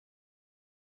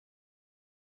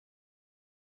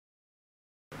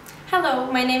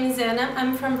Hello, my name is Ana.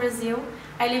 I'm from Brazil.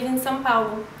 I live in São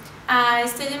Paulo. I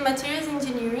study materials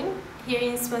engineering here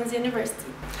in Swansea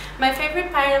University. My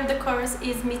favorite part of the course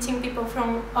is meeting people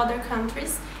from other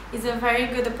countries. It's a very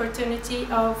good opportunity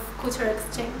of cultural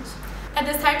exchange. At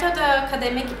the start of the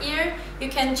academic year, you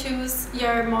can choose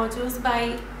your modules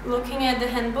by looking at the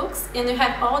handbooks, and you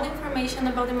have all the information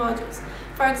about the modules.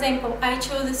 For example, I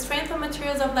chose the strength of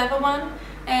materials of level 1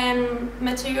 and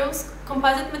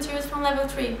composite materials from level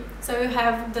 3. So you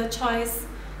have the choice.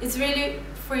 It's really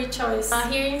free choice.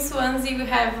 Here in Swansea we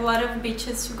have a lot of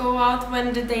beaches to go out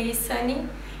when the day is sunny.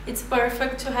 It's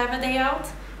perfect to have a day out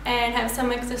and have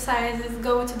some exercises,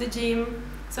 go to the gym.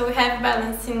 So we have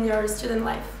balance in your student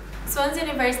life. Swansea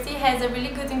University has a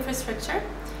really good infrastructure.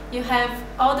 You have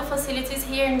all the facilities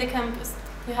here in the campus.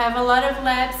 You have a lot of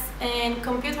labs and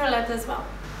computer labs as well.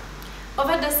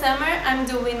 Over the summer, I'm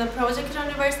doing a project at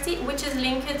university which is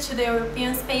linked to the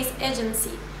European Space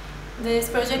Agency. This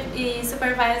project is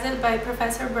supervised by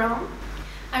Professor Brown.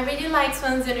 I really like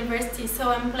Swansea University, so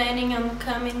I'm planning on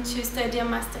coming to study a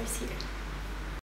master's here.